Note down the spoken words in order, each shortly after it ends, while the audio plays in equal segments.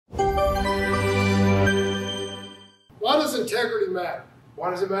integrity matter? Why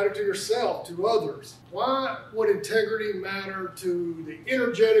does it matter to yourself, to others? Why would integrity matter to the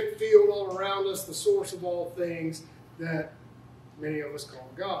energetic field all around us, the source of all things that many of us call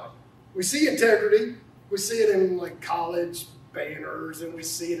God? We see integrity. We see it in like college banners, and we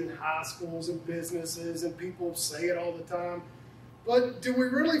see it in high schools and businesses, and people say it all the time. But do we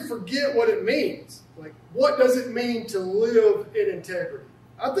really forget what it means? Like, what does it mean to live in integrity?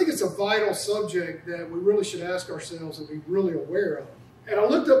 I think it's a vital subject that we really should ask ourselves and be really aware of. And I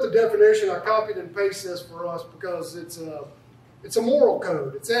looked up the definition. I copied and pasted this for us because it's a moral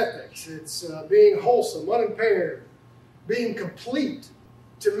code. It's ethics. It's being wholesome, unimpaired, being complete.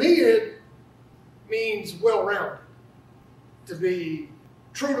 To me, it means well-rounded, to be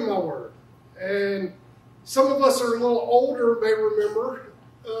true to my word. And some of us are a little older may remember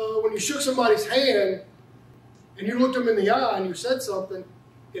when you shook somebody's hand and you looked them in the eye and you said something,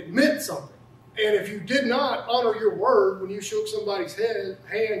 it meant something. And if you did not honor your word when you shook somebody's hand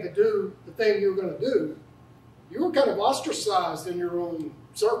to do the thing you were going to do, you were kind of ostracized in your own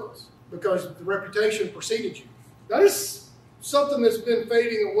circles because the reputation preceded you. That is something that's been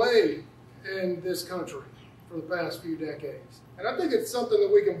fading away in this country for the past few decades. And I think it's something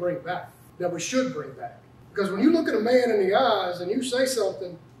that we can bring back, that we should bring back. Because when you look at a man in the eyes and you say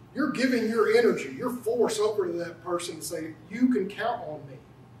something, you're giving your energy, your force over to that person to say, you can count on me.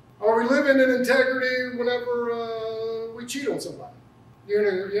 Are we living in integrity whenever we cheat on somebody?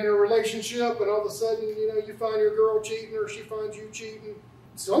 You're in a relationship and all of a sudden, you find your girl cheating or she finds you cheating.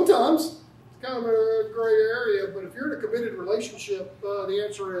 Sometimes it's kind of a gray area, but if you're in a committed relationship, the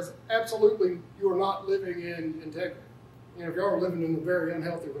answer is absolutely you are not living in integrity. If you are living in a very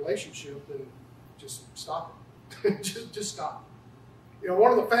unhealthy relationship, then just stop it. just stop.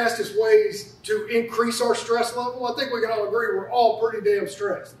 One of the fastest ways to increase our stress level, I think we can all agree we're all pretty damn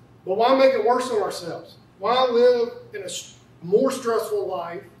stressed. But why make it worse on ourselves? Why live in a more stressful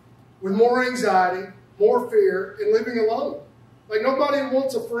life with more anxiety, more fear, and living alone? Like, nobody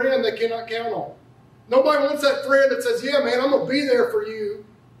wants a friend they cannot count on. Nobody wants that friend that says, yeah, man, I'm going to be there for you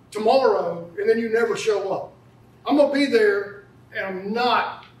tomorrow, and then you never show up. I'm going to be there, and I'm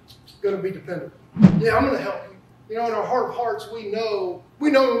not going to be dependable. Yeah, I'm going to help you. In our heart of hearts, we know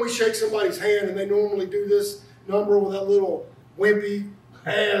when we shake somebody's hand and they normally do this number with that little wimpy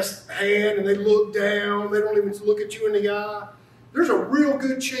ass hand and they look down, they don't even look at you in the eye. There's a real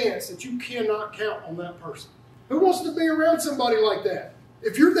good chance that you cannot count on that person. Who wants to be around somebody like that?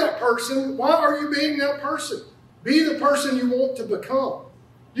 If you're that person, why are you being that person? Be the person you want to become.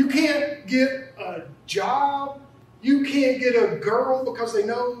 You can't get a job. You can't get a girl because they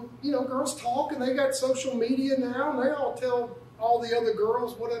know, girls talk and they got social media now and they all tell all the other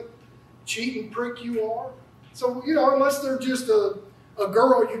girls what a cheating prick you are. So, unless they're just a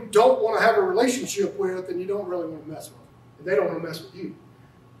girl you don't want to have a relationship with and you don't really want to mess with. And they don't want to mess with you.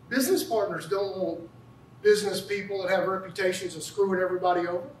 Business partners don't want business people that have reputations of screwing everybody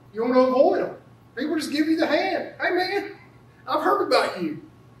over. You want to avoid them. People just give you the hand. Hey, man, I've heard about you.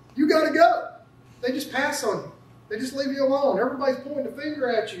 You got to go. They just pass on you. They just leave you alone. Everybody's pointing a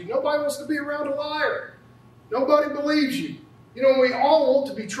finger at you. Nobody wants to be around a liar. Nobody believes you. We all want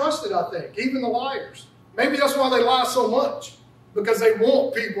to be trusted, I think, even the liars. Maybe that's why they lie so much, because they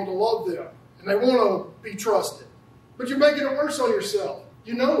want people to love them and they want to be trusted. But you're making it worse on yourself.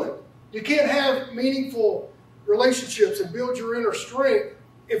 You know it. You can't have meaningful relationships and build your inner strength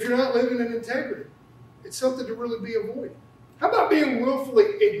if you're not living in integrity. It's something to really be avoided. How about being willfully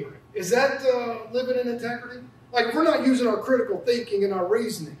ignorant? Is that living in integrity? Like, if we're not using our critical thinking and our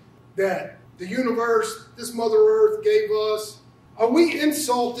reasoning that the universe, this Mother Earth gave us, are we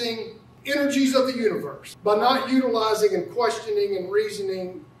insulting energies of the universe by not utilizing and questioning and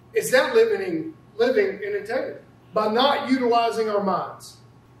reasoning? Is that living in integrity? By not utilizing our minds.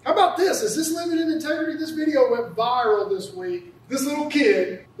 How about this? Is this living in integrity? This video went viral this week. This little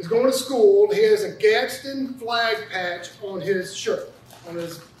kid is going to school and he has a Gadsden flag patch on his shirt, on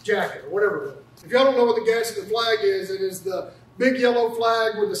his jacket, or whatever it is. If y'all don't know what the Gadsden flag is, it is the big yellow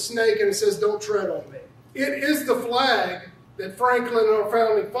flag with a snake and it says, "Don't tread on me." It is the flag that Franklin and our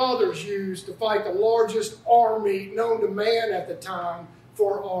founding fathers used to fight the largest army known to man at the time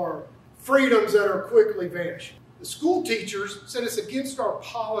for our freedoms that are quickly vanishing. The school teachers said it's against our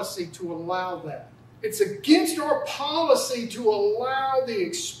policy to allow that. It's against our policy to allow the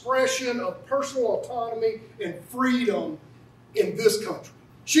expression of personal autonomy and freedom in this country.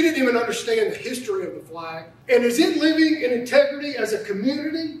 She didn't even understand the history of the flag. And is it living in integrity as a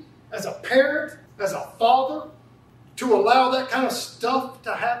community, as a parent, as a father, to allow that kind of stuff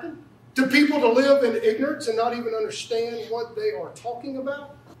to happen? To people to live in ignorance and not even understand what they are talking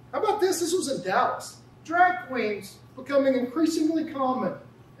about? How about this? This was in Dallas. Drag queens becoming increasingly common.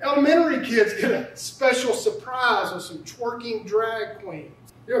 Elementary kids get a special surprise with some twerking drag queens.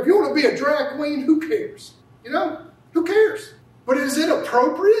 You know, if you want to be a drag queen, who cares? You know, who cares? But is it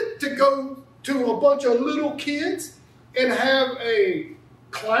appropriate to go to a bunch of little kids and have a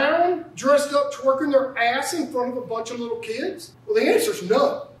clown dressed up twerking their ass in front of a bunch of little kids? Well, the answer is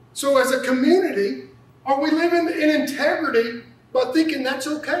no. So as a community, are we living in integrity by thinking that's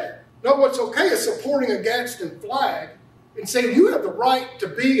okay? No, what's okay is supporting a Gadsden flag and saying you have the right to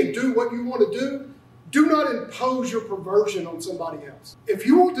be and do what you want to do. Do not impose your perversion on somebody else. If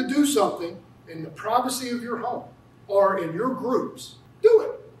you want to do something in the privacy of your home or in your groups, do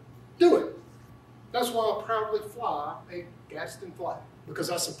it. Do it. That's why I proudly fly a Gadsden flag, because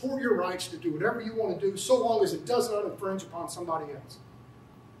I support your rights to do whatever you want to do so long as it does not infringe upon somebody else.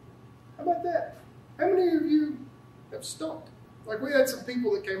 How about that? How many of you have stumped? Like we had some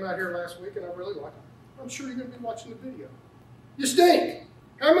people that came out here last week and I really like them. I'm sure you're going to be watching the video. You stink.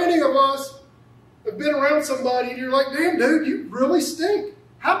 How many of us have been around somebody and you're like, damn dude, you really stink.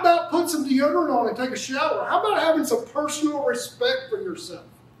 How about put some deodorant on and take a shower? How about having some personal respect for yourself?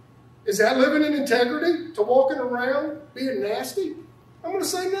 Is that living in integrity, to walking around being nasty? I'm going to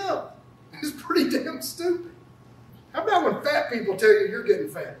say no. It's pretty damn stupid. How about when fat people tell you you're getting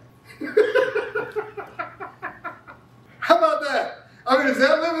fat? How about that? I mean, is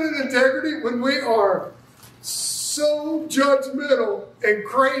that living in integrity when we are so judgmental and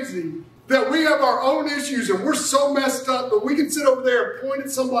crazy that we have our own issues and we're so messed up that we can sit over there and point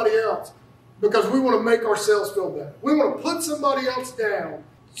at somebody else because we want to make ourselves feel better? We want to put somebody else down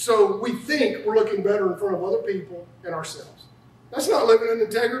so we think we're looking better in front of other people and ourselves. That's not living in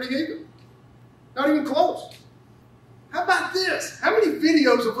integrity either. Not even close. How about this? How many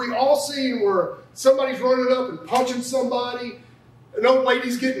videos have we all seen where somebody's running up and punching somebody, an old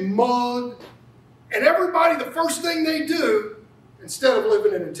lady's getting mugged, and everybody, the first thing they do, instead of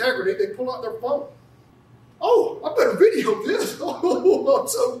living in integrity, they pull out their phone. Oh, I better video this. Oh,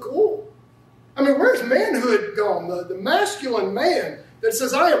 that's so cool. I mean, where's manhood gone? The masculine man that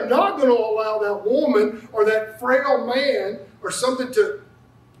says, I am not going to allow that woman or that frail man or something to,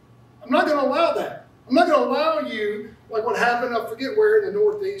 I'm not going to allow that. I'm not going to allow you, like what happened, I forget where, in the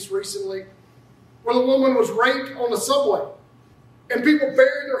Northeast recently, where the woman was raped on the subway. And people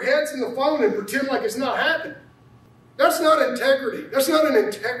bury their heads in the phone and pretend like it's not happening. That's not integrity. That's not an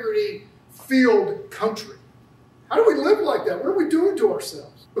integrity-filled country. How do we live like that? What are we doing to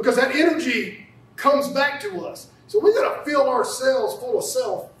ourselves? Because that energy comes back to us. So we got to fill ourselves full of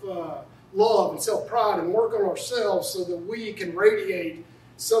self-love and self-pride and work on ourselves so that we can radiate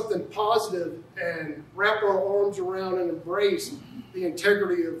something positive and wrap our arms around and embrace the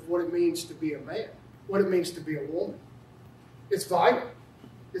integrity of what it means to be a man, what it means to be a woman. It's vital.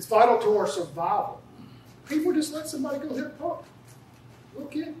 It's vital to our survival. People just let somebody go hit a pump. Little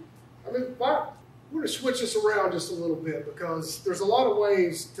kid. I mean, wow. We're going to switch this around just a little bit because there's a lot of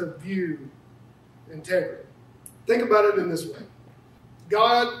ways to view integrity. Think about it in this way.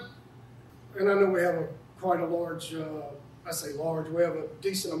 God, and I know we have quite a large, I say large, we have a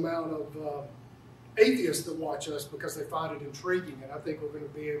decent amount of atheists that watch us because they find it intriguing, and I think we're going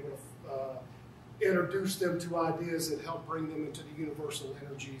to be able to introduce them to ideas that help bring them into the universal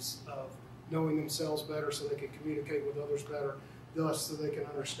energies of knowing themselves better so they can communicate with others better, thus so they can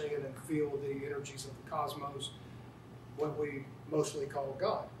understand and feel the energies of the cosmos, what we mostly call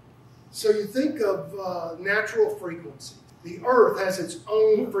God. So you think of natural frequency. The earth has its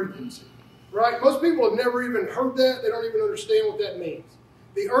own frequency, right? Most people have never even heard that. They don't even understand what that means.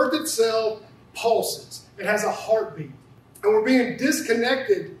 The earth itself pulses. It has a heartbeat. And we're being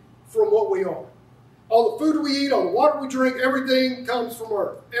disconnected from what we are. All the food we eat, all the water we drink, everything comes from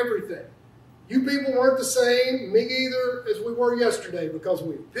earth. Everything. You people weren't the same, me either, as we were yesterday because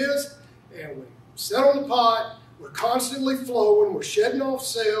we pissed and we sat on the pot. We're constantly flowing. We're shedding off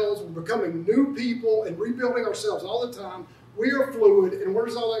cells. We're becoming new people and rebuilding ourselves all the time. We are fluid. And where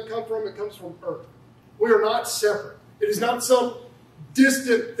does all that come from? It comes from earth. We are not separate. It is not some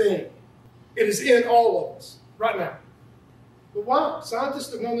distant thing. It is in all of us right now. But wow,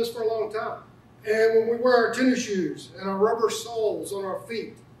 scientists have known this for a long time. And when we wear our tennis shoes and our rubber soles on our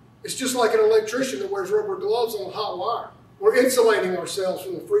feet, it's just like an electrician that wears rubber gloves on a hot wire. We're insulating ourselves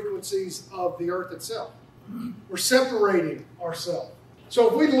from the frequencies of the earth itself. We're separating ourselves. So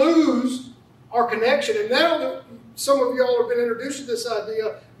if we lose our connection, and now that some of y'all have been introduced to this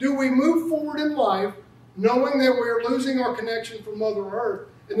idea, do we move forward in life knowing that we're losing our connection from Mother Earth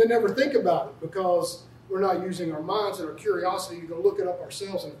and then never think about it because we're not using our minds and our curiosity to go look it up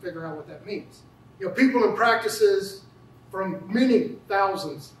ourselves and figure out what that means? You know, people and practices from many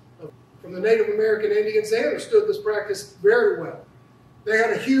thousands of From the Native American Indians, they understood this practice very well. They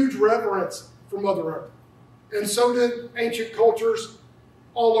had a huge reverence for Mother Earth. And so did ancient cultures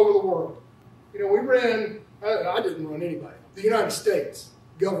all over the world. You know, we ran, I didn't run anybody. The United States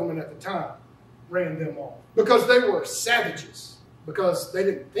government at the time ran them all because they were savages, because they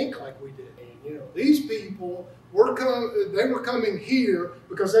didn't think like we did. And, you know, these people were coming here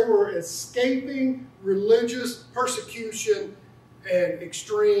because they were escaping religious persecution and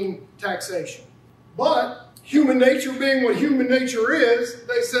extreme taxation. But human nature being what human nature is,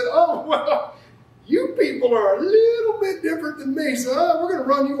 they said, oh, well, you people are a little bit different than me, so we're going to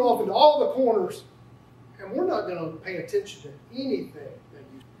run you off into all the corners, and we're not going to pay attention to anything that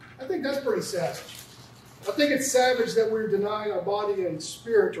you do. I think that's pretty savage. I think it's savage that we're denying our body and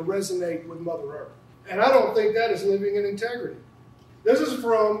spirit to resonate with Mother Earth. And I don't think that is living in integrity. This is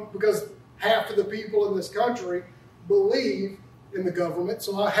because half of the people in this country believe in the government,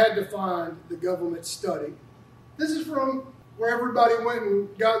 so I had to find the government study. This is from where everybody went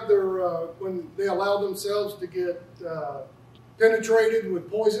and got their, when they allowed themselves to get penetrated with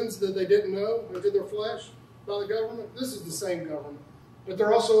poisons that they didn't know into their flesh by the government. This is the same government. But they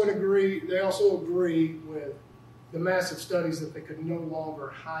also agree with the massive studies that they could no longer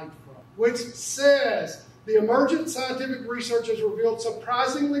hide from, which says the emergent scientific research has revealed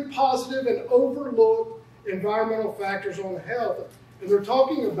surprisingly positive and overlooked environmental factors on health. And they're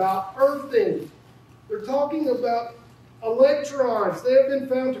talking about earthing. They're talking about electrons. They have been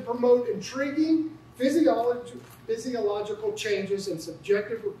found to promote intriguing physiological changes in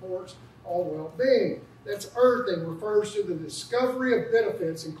subjective reports on well-being. That's earthing, refers to the discovery of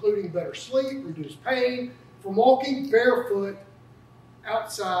benefits, including better sleep, reduced pain, from walking barefoot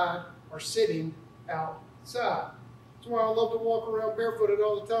outside or sitting outside. That's why I love to walk around barefooted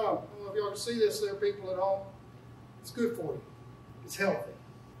all the time. I don't know if y'all can see this there, people at home. It's good for you. It's healthy.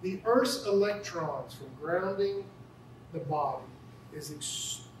 The Earth's electrons from grounding the body is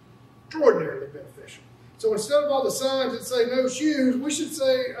extraordinarily beneficial. So instead of all the signs that say no shoes, we should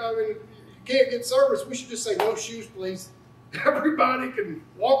say, you can't get service, we should just say no shoes, please. Everybody can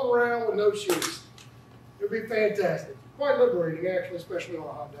walk around with no shoes. It would be fantastic. Quite liberating, actually, especially on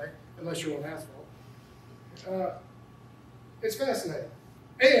a hot day, unless you're on asphalt. It's fascinating.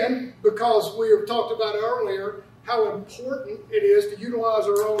 And because we have talked about earlier how important it is to utilize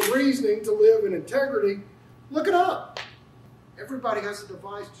our own reasoning to live in integrity, look it up. Everybody has a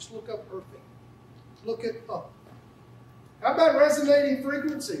device. Just look up earthing. Look it up. How about resonating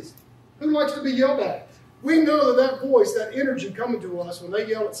frequencies? Who likes to be yelled at? We know that voice, that energy coming to us, when they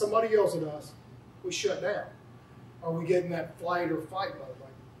yell at somebody yells at us, we shut down. Are we getting that flight or fight mode?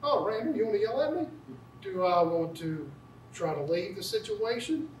 Like, oh, Randall, you want to yell at me? Do I want to try to leave the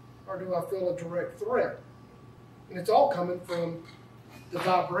situation? Or do I feel a direct threat? And it's all coming from the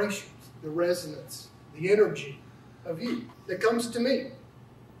vibrations, the resonance, the energy of you that comes to me.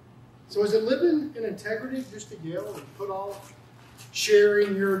 So is it living in integrity just to yell and put off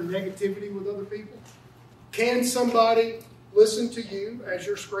sharing your negativity with other people? Can somebody listen to you as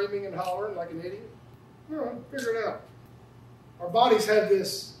you're screaming and hollering like an idiot? All right, figure it out. Our bodies have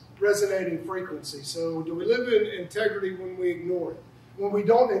this resonating frequency. So do we live in integrity when we ignore it? When we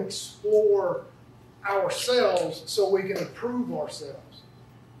don't explore ourselves so we can improve ourselves?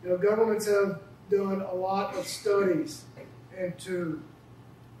 You know, governments have done a lot of studies into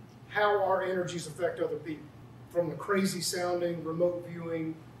how our energies affect other people. From the crazy sounding remote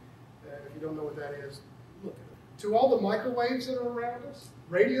viewing, if you don't know what that is, look at it, to all the microwaves that are around us,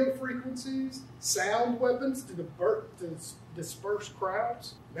 radio frequencies, sound weapons to disperse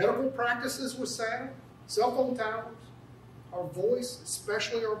crowds, medical practices with sound, cell phone towers, our voice,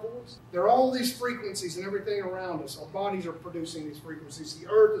 especially our voice. There are all these frequencies and everything around us. Our bodies are producing these frequencies. The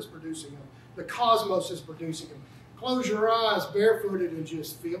earth is producing them. The cosmos is producing them. Close your eyes barefooted and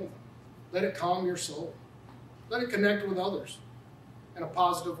just feel them. Let it calm your soul. Let it connect with others in a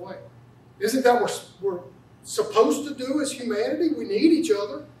positive way. Isn't that what we're supposed to do as humanity? We need each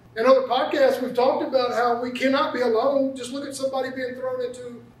other. In other podcasts, we've talked about how we cannot be alone. Just look at somebody being thrown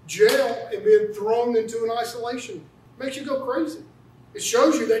into jail and being thrown into an isolation. It makes you go crazy. It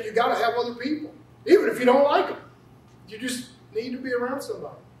shows you that you got to have other people, even if you don't like them. You just need to be around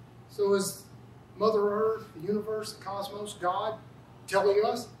somebody. So is Mother Earth, the universe, the cosmos, God telling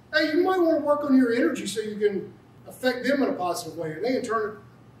us, hey, you might want to work on your energy so you can affect them in a positive way, and they in turn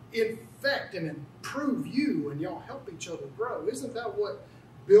infect and improve you, and y'all help each other grow. Isn't that what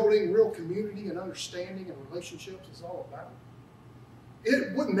building real community and understanding and relationships is all about?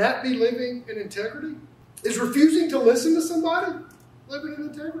 Wouldn't that be living in integrity? Is refusing to listen to somebody living in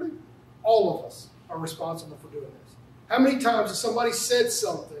integrity? All of us are responsible for doing this. How many times has somebody said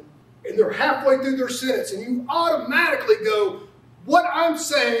something and they're halfway through their sentence, and you automatically go, what I'm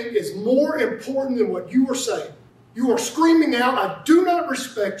saying is more important than what you are saying. You are screaming out, I do not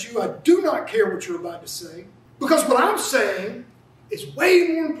respect you, I do not care what you're about to say, because what I'm saying is way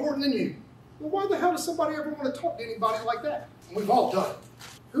more important than you. Well, why the hell does somebody ever want to talk to anybody like that? And we've all done it.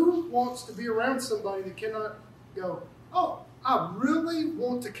 Who wants to be around somebody that cannot go, oh, I really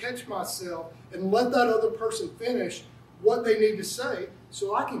want to catch myself and let that other person finish what they need to say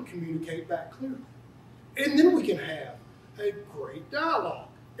so I can communicate back clearly. And then we can have a great dialogue.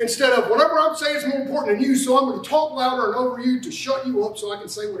 Instead of whatever I'm saying is more important than you, so I'm going to talk louder and over you to shut you up so I can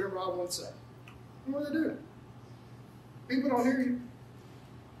say whatever I want to say. And what do they do? People don't hear you.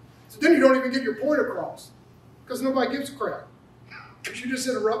 So then you don't even get your point across because nobody gives a crap. Because you just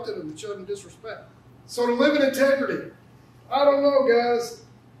interrupted them and showed them disrespect. So to live in integrity, I don't know, guys.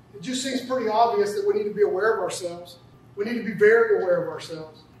 It just seems pretty obvious that we need to be aware of ourselves. We need to be very aware of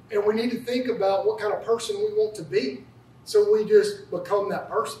ourselves. And we need to think about what kind of person we want to be. So we just become that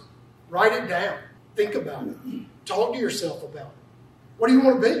person. Write it down. Think about it. Talk to yourself about it. What do you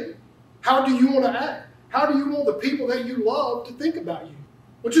want to be? How do you want to act? How do you want the people that you love to think about you?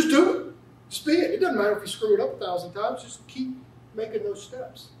 Well, just do it. Just be it. It doesn't matter if you screw it up 1,000 times. Just keep making those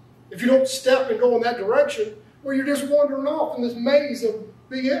steps. If you don't step and go in that direction, well, you're just wandering off in this maze of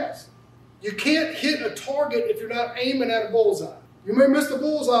BS. You can't hit a target if you're not aiming at a bullseye. You may miss the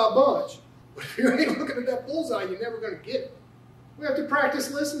bullseye a bunch, but if you ain't looking at that bullseye, you're never going to get it. We have to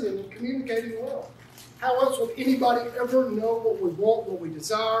practice listening and communicating well. How else will anybody ever know what we want, what we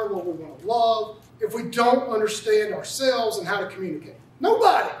desire, what we want to love, if we don't understand ourselves and how to communicate?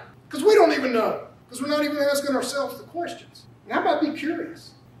 Nobody, because we don't even know, because we're not even asking ourselves the questions. And how about be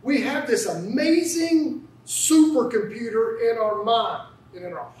curious? We have this amazing supercomputer in our mind and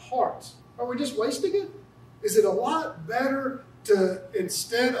in our hearts. Are we just wasting it? Is it a lot better to,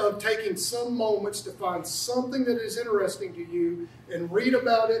 instead of taking some moments to find something that is interesting to you and read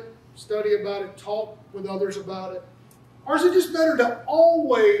about it, study about it, talk with others about it? Or is it just better to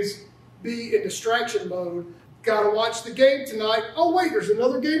always be in distraction mode? Got to watch the game tonight. Oh, wait, there's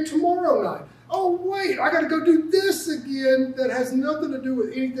another game tomorrow night. Oh, wait, I got to go do this again that has nothing to do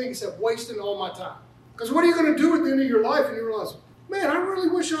with anything except wasting all my time. Because what are you going to do at the end of your life and you realize, man, I really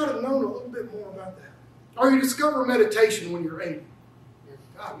wish I'd have known a little bit more about that. Or you discover meditation when you're 80.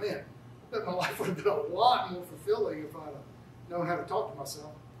 God, man, I bet my life would have been a lot more fulfilling if I'd have known how to talk to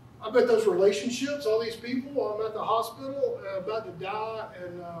myself. I bet those relationships, all these people, I'm at the hospital, about to die,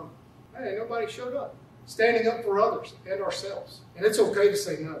 and hey, nobody showed up. Standing up for others and ourselves. And it's okay to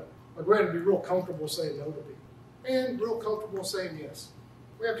say no. I'd rather be real comfortable saying no to people. And real comfortable saying yes.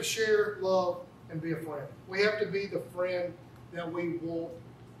 We have to share, love, and be a friend. We have to be the friend that we want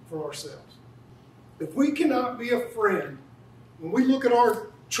for ourselves. If we cannot be a friend, when we look at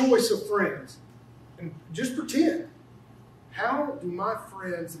our choice of friends, and just pretend, how do my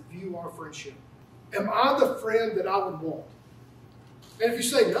friends view our friendship? Am I the friend that I would want? And if you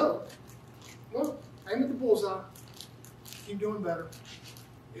say no, well, aim at the bullseye. Keep doing better.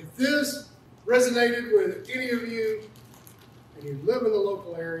 If this resonated with any of you, and you live in the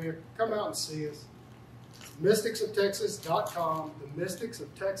local area, come out and see us. mysticsofTexas.com,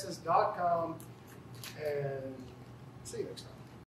 themysticsofTexas.com, and see you next time.